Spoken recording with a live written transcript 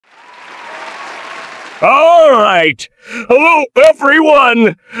All right. Hello,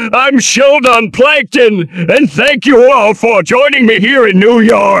 everyone. I'm Sheldon Plankton, and thank you all for joining me here in New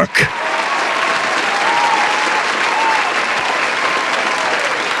York.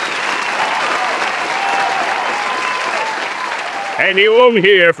 Anyone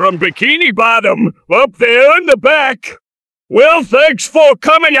here from Bikini Bottom, up there in the back? Well, thanks for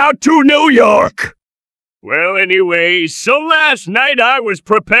coming out to New York. Well, anyways, so last night I was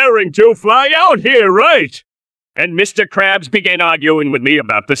preparing to fly out here, right? And Mr. Krabs began arguing with me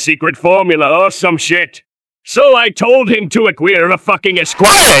about the secret formula or some shit. So I told him to acquire a fucking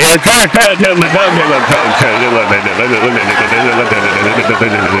esquire.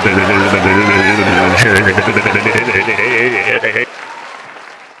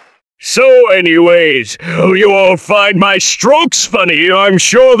 So anyways, you all find my strokes funny. I'm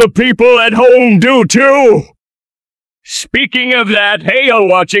sure the people at home do too. Speaking of that, hey, you're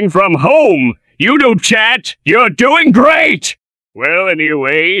watching from home. YouTube chat, you're doing great. Well,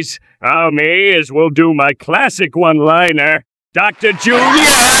 anyways, I may as well do my classic one-liner. Dr. Junior!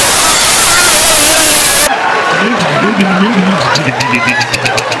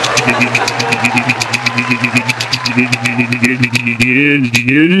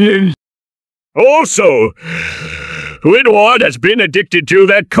 Also, Squidward has been addicted to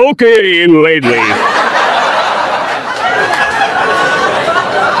that cocaine lately.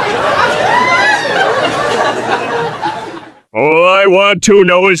 All I want to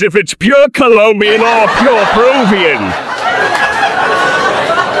know is if it's pure Colombian or pure Peruvian.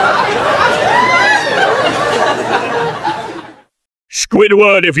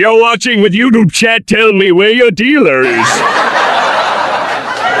 Squidward, if you're watching with YouTube chat, tell me where your dealer is.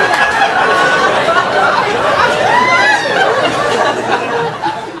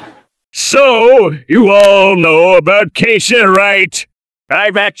 So, you all know about Keisha, right?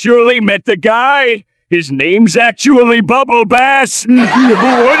 I've actually met the guy. His name's actually Bubble Bass. Who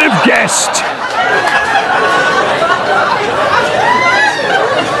would have guessed?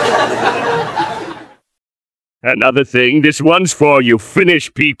 Another thing, this one's for you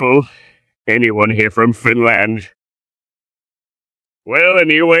Finnish people. Anyone here from Finland? Well,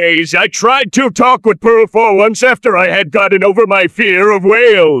 anyways, I tried to talk with Pearl for once after I had gotten over my fear of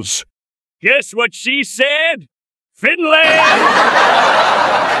whales. Guess what she said? Finland!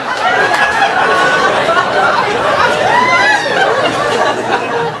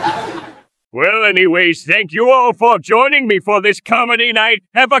 Well, anyways, thank you all for joining me for this comedy night.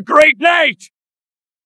 Have a great night!